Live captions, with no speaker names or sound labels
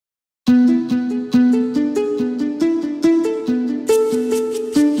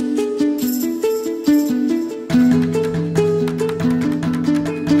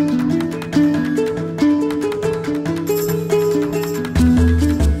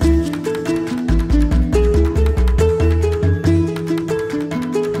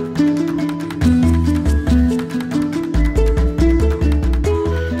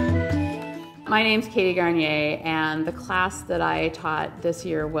name's Katy Garnier, and the class that I taught this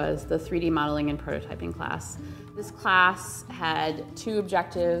year was the 3D modeling and prototyping class. This class had two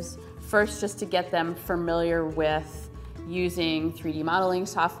objectives. First, just to get them familiar with using 3D modeling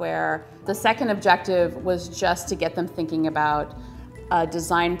software. The second objective was just to get them thinking about a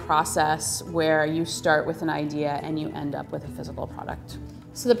design process where you start with an idea and you end up with a physical product.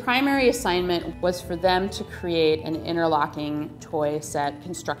 So the primary assignment was for them to create an interlocking toy set,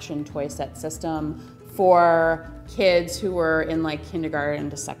 construction toy set system for kids who were in like kindergarten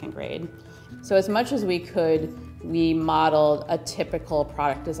to second grade. So as much as we could, we modeled a typical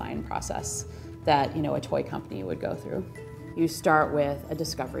product design process that a toy company would go through. You start with a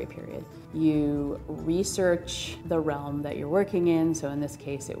discovery period. You research the realm that you're working in. So in this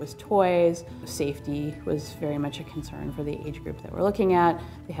case, it was toys. Safety was very much a concern for the age group that we're looking at.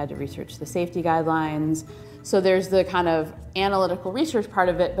 They had to research the safety guidelines. So there's the kind of analytical research part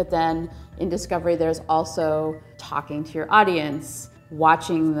of it, but then in discovery, there's also talking to your audience,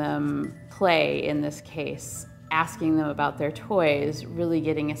 watching them play in this case, asking them about their toys, really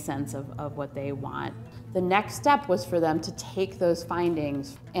getting a sense of what they want. The next step was for them to take those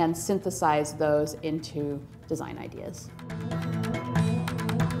findings and synthesize those into design ideas.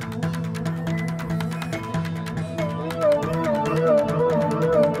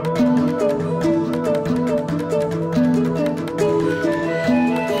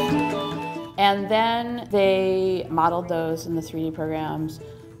 And then they modeled those in the 3D programs,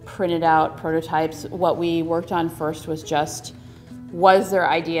 printed out prototypes. What we worked on first was their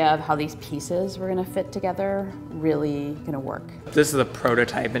idea of how these pieces were going to fit together really going to work. This is a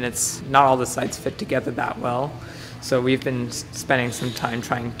prototype, and it's not all the sides fit together that well. So we've been spending some time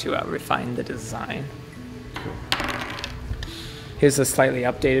trying to refine the design. Here's a slightly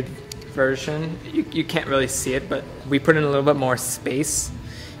updated version. You can't really see it, but we put in a little bit more space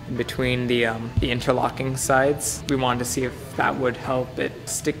in between the interlocking sides. We wanted to see if that would help it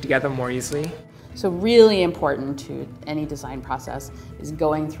stick together more easily. So really important to any design process is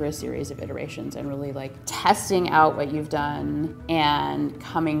going through a series of iterations and really like testing out what you've done and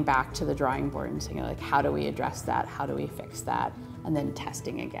coming back to the drawing board and saying like, how do we address that? How do we fix that? And then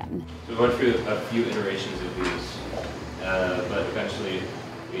testing again. We went through a few iterations of these, but eventually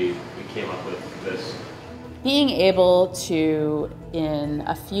we came up with this. Being able to, in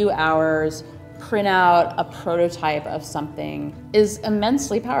a few hours, print out a prototype of something is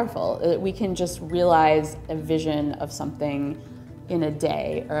immensely powerful. We can just realize a vision of something in a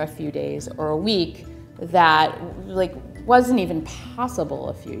day or a few days or a week that like wasn't even possible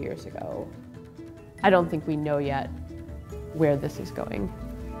a few years ago. I don't think we know yet where this is going.